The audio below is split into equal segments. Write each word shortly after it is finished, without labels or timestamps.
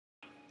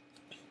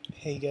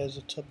Hey guys,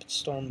 what's up? It's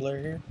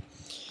Stormblair here,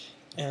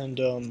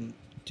 and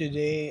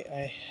today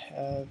I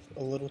have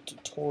a little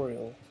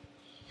tutorial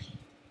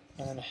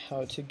on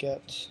how to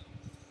get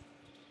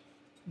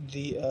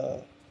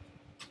the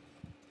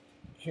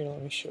here,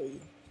 let me show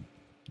you.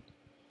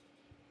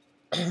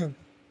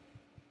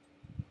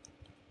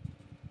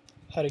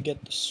 How to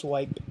get the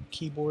swipe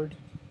keyboard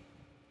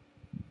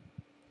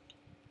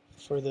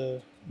for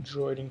the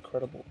Droid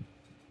Incredible.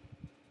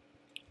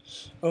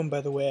 Oh, and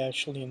by the way, I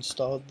actually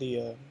installed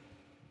the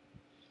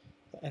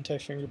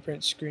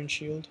anti-fingerprint screen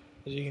shield.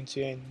 As you can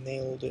see, I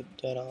nailed it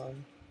dead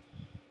on.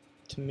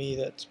 To me,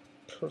 that's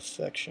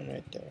perfection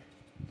right there.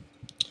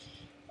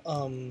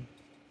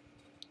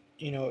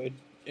 You know,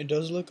 it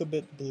does look a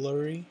bit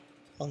blurry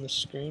on the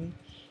screen,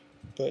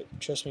 but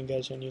trust me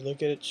guys, when you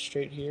look at it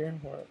straight here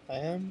where I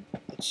am,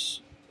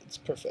 it's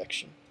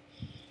perfection,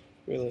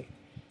 really.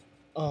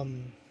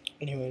 Um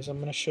Anyways, I'm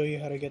gonna show you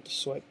how to get the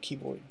swipe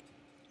keyboard.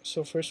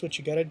 So first, what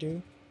you gotta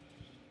do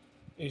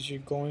is you're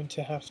going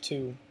to have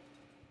to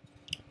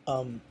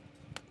um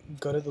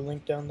go to the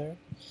link down there,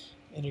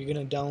 and you're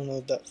gonna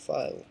download that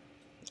file.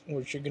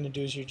 What you're gonna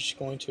do is you're just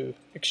going to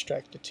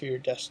extract it to your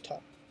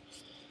desktop.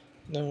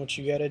 Then what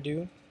you gotta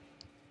do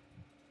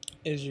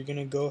is you're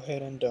gonna go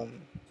ahead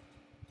and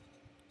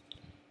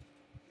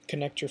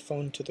connect your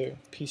phone to the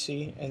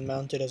PC and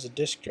mount it as a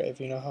disk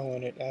drive. You know how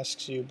when it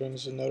asks you,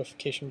 brings a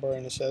notification bar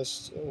and it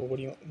says, oh, what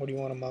do you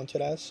want to mount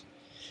it as?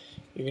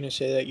 You're gonna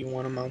say that you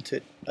want to mount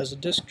it as a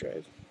disk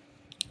drive.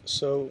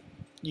 So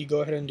you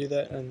go ahead and do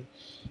that, and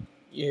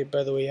yeah,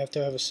 by the way, you have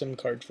to have a SIM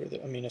card for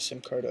the. I mean, a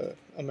SIM card,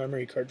 a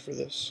memory card for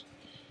this.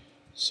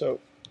 So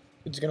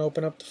it's gonna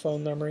open up the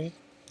phone memory,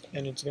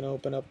 and it's gonna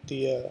open up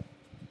the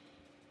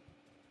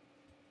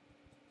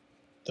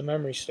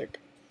memory stick.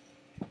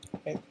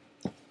 Okay?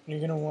 You're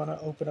gonna want to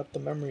open up the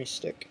memory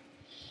stick.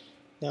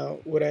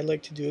 Now, what I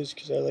like to do is,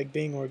 because I like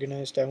being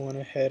organized, I went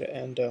ahead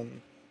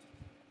and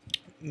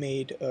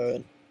made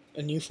a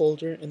new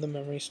folder in the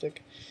memory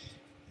stick,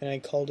 and I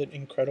called it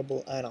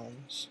Incredible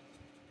Add-ons.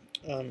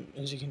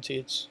 As you can see,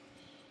 it's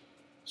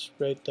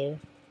right there.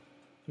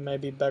 It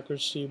might be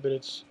backwards to you, but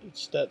it's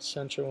that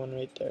center one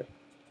right there.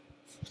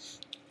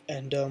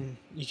 And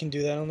you can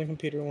do that on the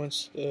computer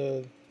once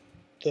the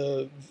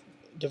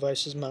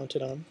device is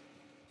mounted on.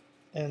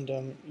 And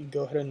you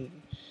go ahead and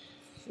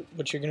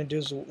what you're going to do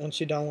is,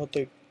 once you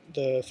download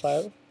the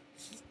file,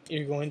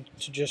 you're going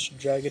to just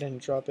drag it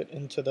and drop it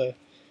into the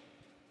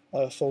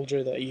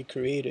folder that you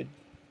created,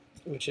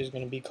 which is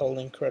going to be called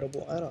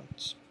Incredible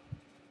Add-ons.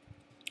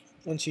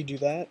 Once you do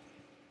that,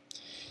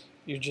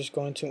 you're just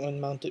going to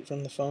unmount it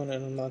from the phone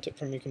and unmount it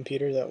from your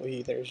computer. That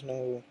way, there's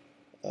no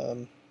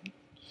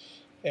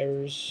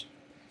errors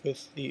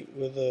with the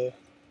with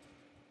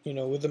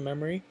the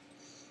memory.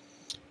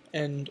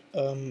 And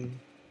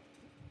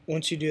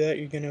once you do that,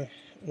 you're gonna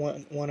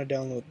want to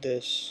download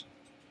this.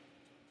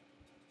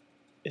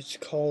 It's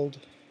called.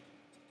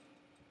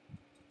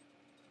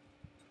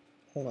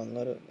 Hold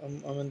on,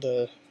 I'm in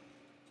the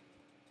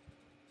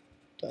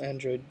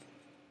Android.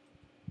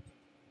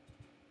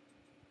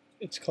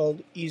 It's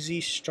called Easy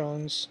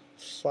Strong's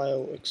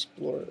File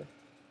Explorer.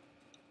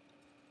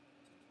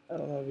 I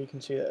don't know if you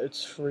can see that.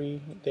 It's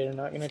free. They're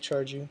not going to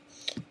charge you.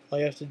 All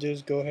you have to do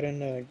is go ahead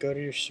and go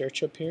to your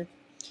search up here,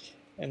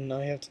 and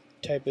all you have to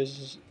type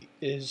is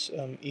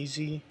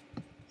easy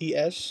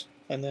ES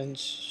and then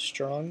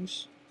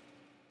Strong's,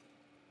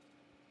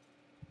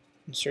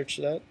 and search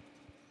that.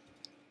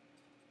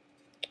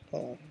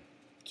 Hold on.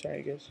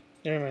 Sorry guys.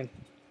 Never mind.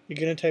 You're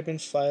going to type in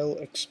File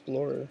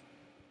Explorer.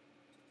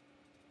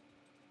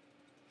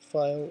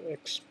 File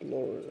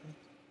Explorer.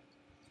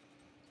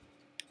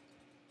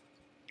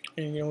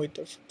 And you're going to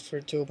wait for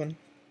it to open.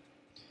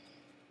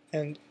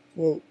 And,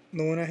 well,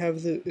 the one I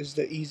have is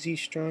the Easy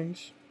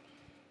Strong's.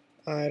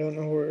 I don't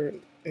know where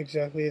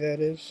exactly that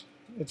is.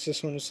 It's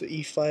this one. It's the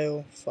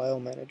eFile File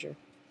Manager.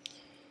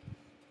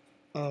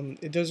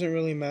 It doesn't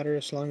really matter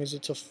as long as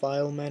it's a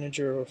file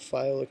manager or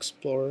file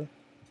explorer.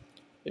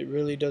 It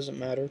really doesn't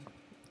matter.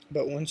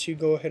 But once you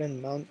go ahead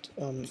and mount,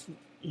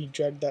 you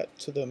drag that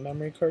to the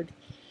memory card,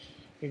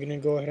 you're going to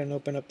go ahead and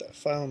open up that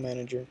file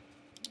manager.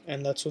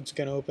 And that's what's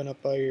going to open up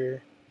all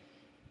your,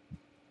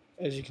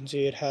 as you can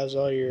see, it has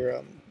all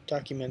your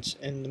documents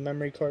in the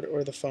memory card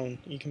or the phone.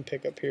 You can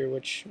pick up here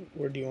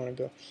where do you want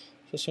to go.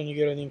 So when you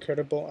go to the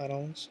Incredible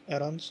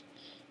add-ons,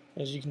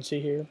 as you can see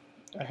here,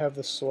 I have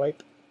the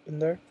swipe in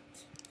there.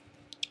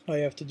 All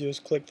you have to do is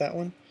click that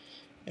one,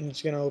 and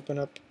it's going to open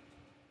up.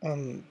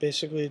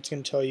 Basically, it's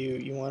going to tell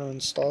you want to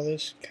install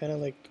this, kind of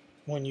like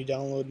when you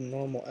download a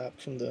normal app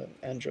from the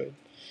Android.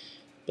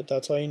 But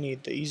that's all you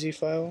need, the easy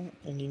file,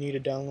 and you need to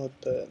download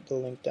the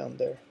link down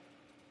there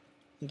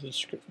in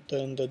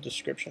the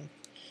description.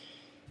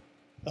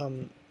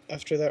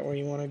 After that, where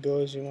you want to go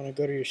is you want to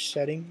go to your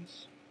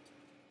settings,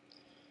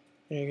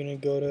 and you're going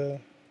to go to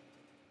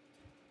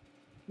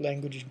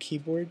language and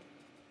keyboard,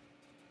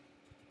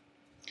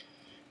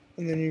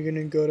 and then you're going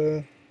to go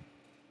to,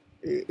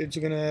 it's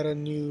going to add a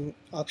new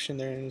option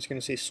there, and it's going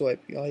to say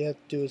swipe. All you have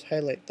to do is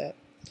highlight that.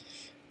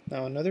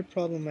 Now, another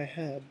problem I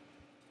had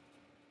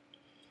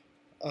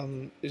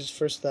is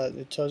first that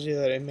it tells you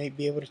that it may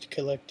be able to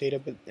collect data,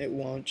 but it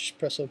won't. Just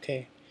press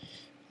OK.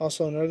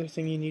 Also, another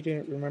thing you need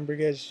to remember,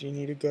 guys, you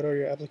need to go to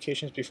your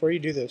applications before you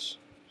do this,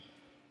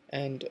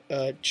 and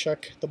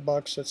check the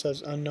box that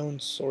says unknown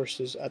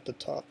sources at the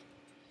top.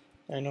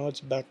 I know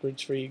it's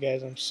backwards for you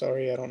guys. I'm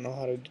sorry, I don't know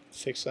how to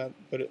fix that,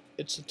 but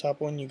it's the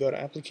top one. You go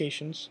to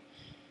applications,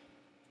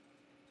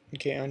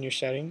 okay, on your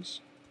settings,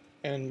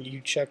 and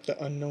you check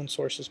the unknown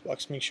sources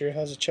box. Make sure it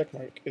has a check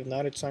mark. If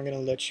not, it's not going to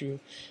let you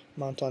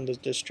mount on this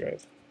disk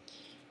drive.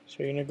 So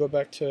you're going to go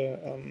back to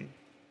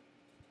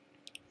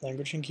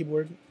language and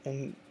keyboard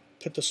and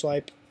put the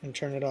swipe and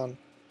turn it on.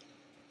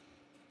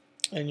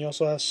 And you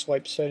also have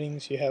swipe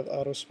settings. You have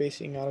auto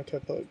spacing, auto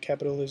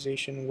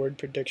capitalization, word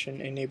prediction,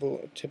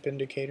 enable tip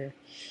indicator.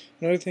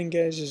 Another thing,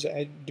 guys, is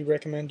I do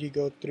recommend you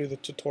go through the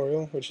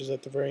tutorial, which is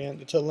at the very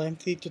end. It's a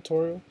lengthy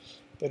tutorial,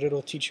 but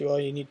it'll teach you all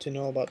you need to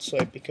know about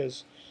swipe,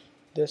 because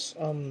this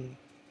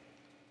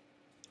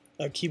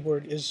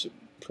keyboard is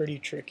pretty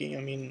tricky.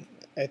 I mean,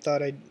 I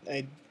thought I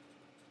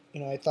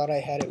thought I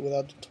had it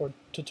without the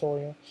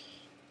tutorial,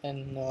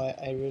 and no,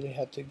 I really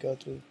had to go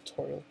through the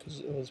tutorial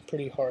because it was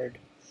pretty hard.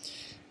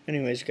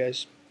 Anyways,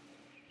 guys,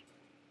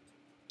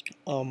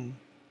 oh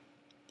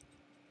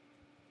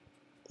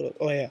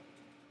yeah,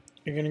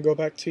 you're gonna go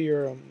back to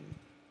your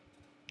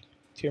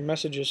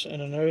messages,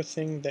 and another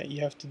thing that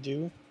you have to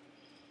do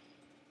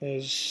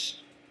is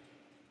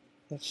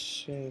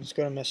let's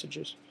go to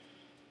messages.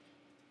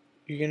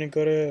 You're gonna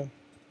go to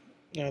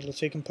let's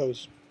say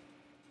compose.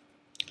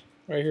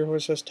 Right here where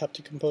it says tap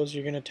to compose,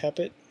 you're gonna tap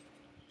it.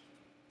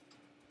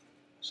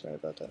 Sorry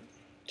about that.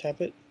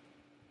 Tap it,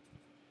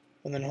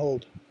 and then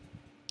hold.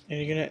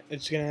 And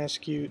it's gonna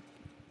ask you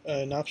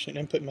an option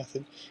input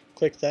method.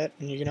 Click that,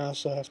 and you're gonna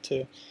also have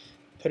to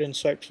put in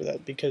swipe for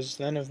that, because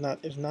then if not,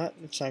 it's not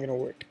gonna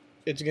work.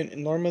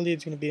 Normally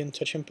it's gonna be in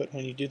touch input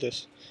when you do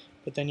this,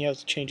 but then you have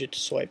to change it to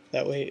swipe.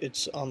 That way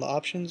it's on the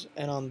options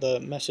and on the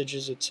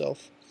messages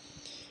itself.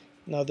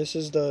 Now this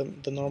is the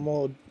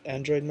normal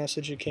Android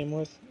message it came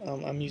with.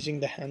 I'm using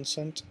the hand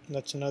sent.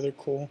 That's another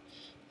cool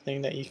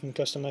thing that you can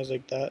customize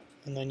like that,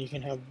 and then you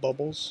can have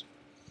bubbles.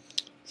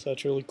 So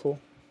that's really cool.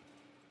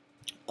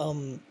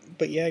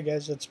 But yeah,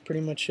 guys, that's pretty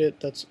much it.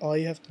 That's all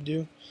you have to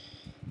do.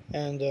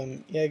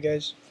 And yeah,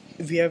 guys,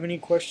 if you have any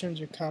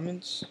questions or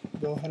comments,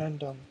 go ahead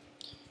and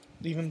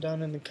leave them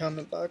down in the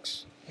comment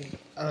box,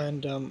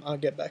 and I'll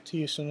get back to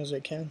you as soon as I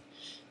can.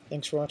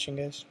 Thanks for watching,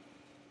 guys.